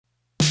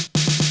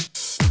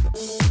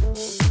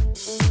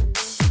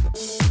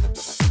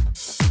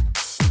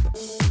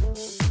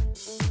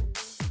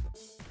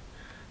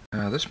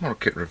This model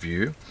kit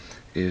review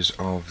is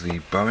of the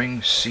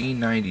Boeing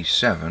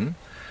C-97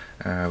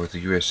 with the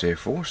US Air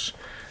Force,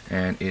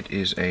 and it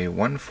is a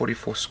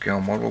 1/44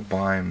 scale model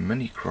by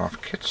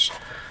Minicraft kits.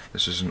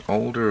 This is an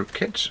older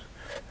kit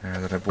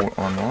that I bought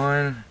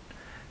online,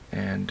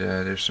 and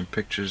there's some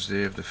pictures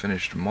there of the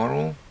finished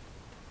model.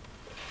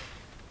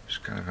 It's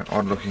kind of an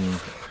odd looking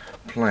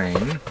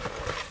plane.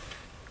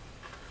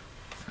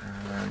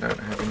 I don't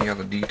have any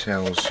other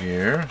details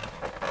here.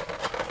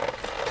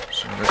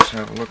 So let's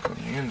have a look on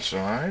the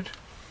inside.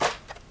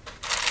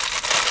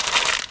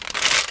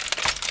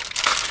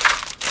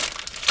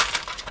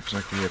 Looks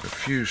like we have a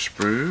few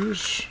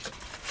sprues.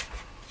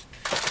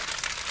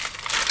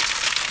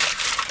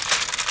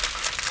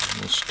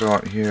 We'll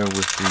start here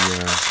with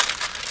the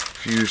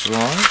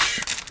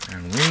fuselage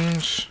and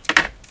wings.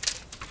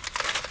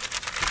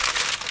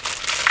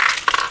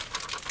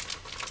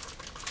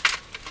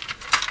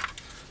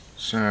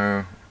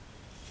 So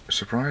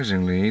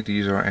surprisingly,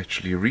 these are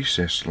actually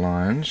recessed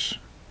lines.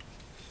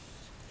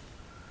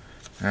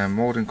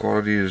 Molding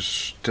quality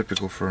is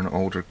typical for an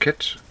older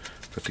kit,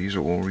 but these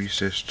are all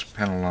recessed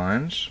panel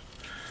lines.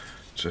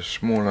 It's a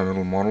smaller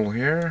little model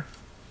here.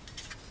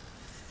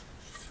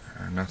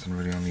 Nothing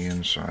really on the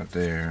inside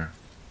there.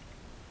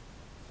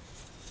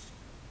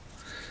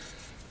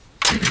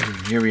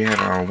 Here we have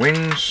our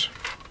wings.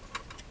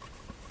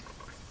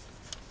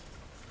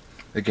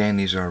 Again,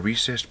 these are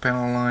recessed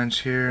panel lines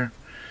here.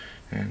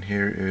 And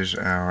here is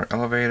our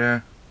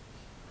elevator,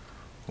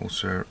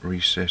 also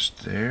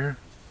recessed there.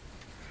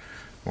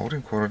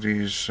 Molding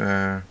quality is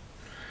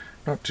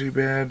not too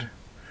bad.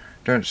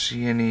 Don't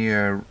see any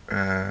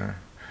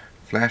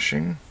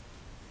flashing.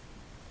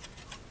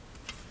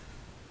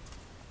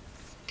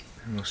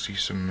 And we'll see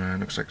some,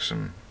 looks like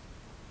some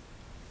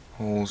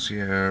holes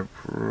here,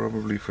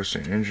 probably for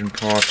some engine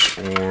parts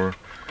or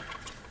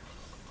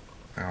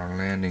our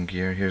landing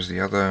gear. Here's the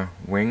other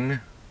wing,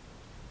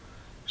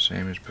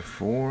 same as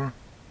before.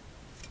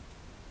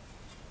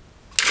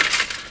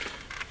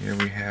 Here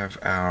we have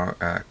our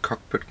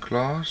cockpit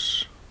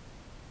glass.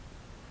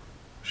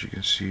 As you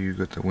can see, you've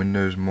got the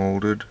windows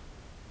molded.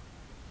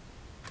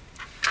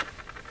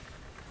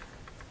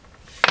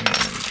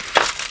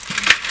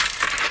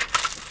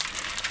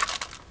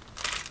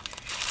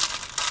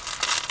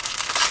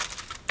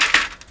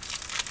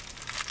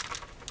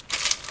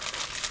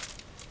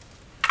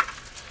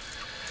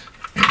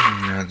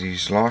 Now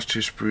these last two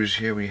sprues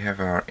here, we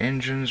have our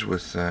engines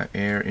with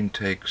air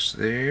intakes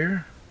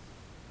there.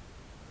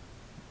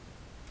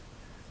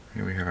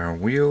 Here we have our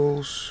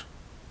wheels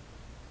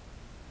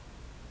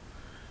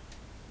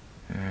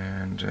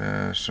and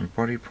some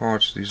body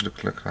parts. These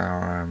look like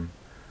our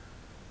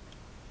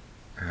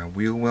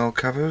wheel well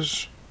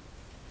covers.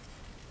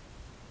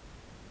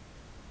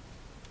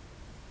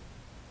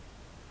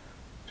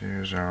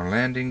 There's our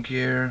landing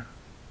gear.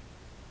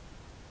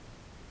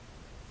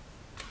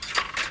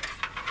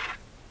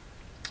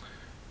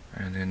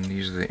 And then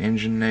these are the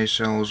engine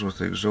nacelles with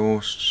the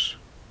exhausts.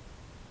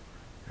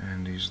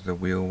 And these are the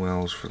wheel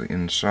wells for the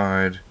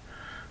inside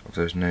of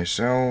those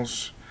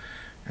nacelles.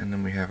 And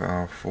then we have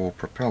our four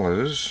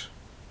propellers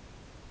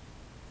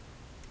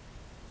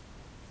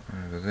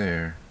over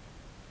there.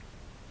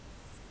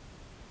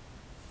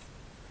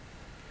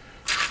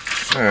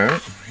 So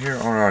here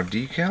are our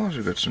decals.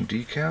 We've got some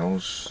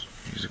decals.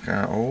 These are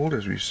kind of old,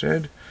 as we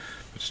said,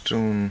 but still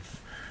in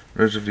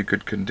relatively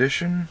good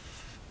condition.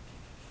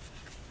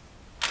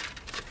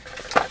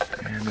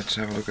 And let's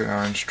have a look at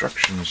our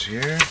instructions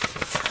here.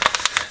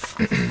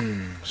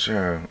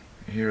 So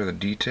here are the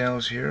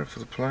details here for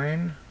the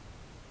plane.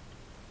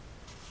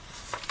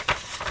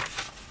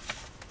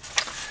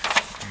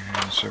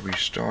 And so we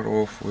start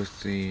off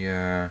with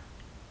the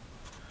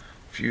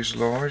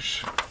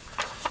fuselage.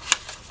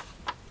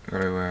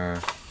 Got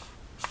to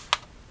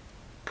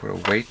put a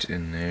weight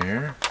in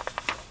there.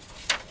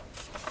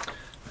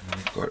 And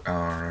we've got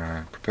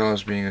our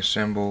propellers being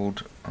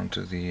assembled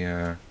onto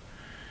the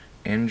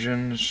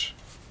engines.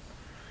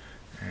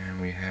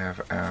 And we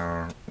have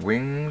our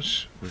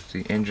wings with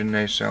the engine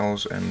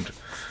nacelles and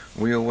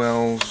wheel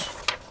wells.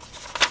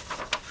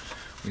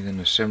 We then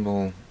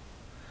assemble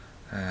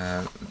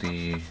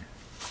the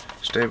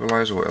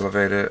stabilizer or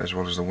elevator, as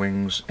well as the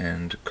wings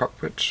and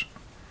cockpits.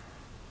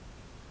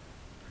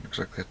 Looks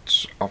like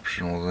that's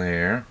optional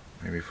there,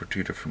 maybe for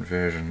two different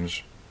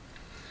versions.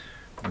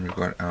 And we've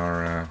got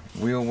our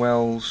wheel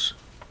wells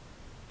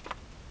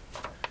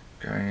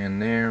going in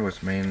there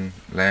with main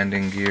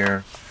landing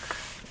gear.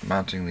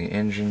 Mounting the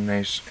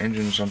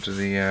engines onto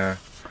the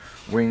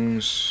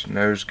wings,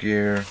 nose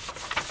gear,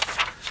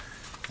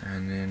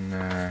 and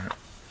then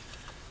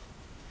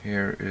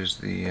here is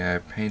the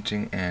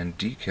painting and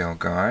decal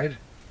guide,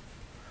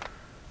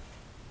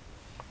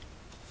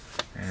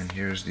 and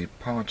here's the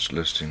parts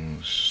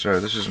listings. So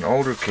this is an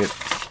older kit,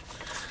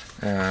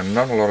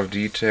 not a lot of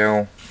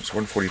detail. It's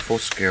 1/44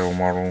 scale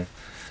model.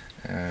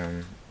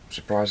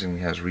 Surprisingly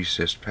has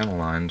recessed panel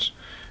lines.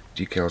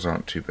 Decals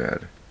aren't too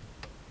bad.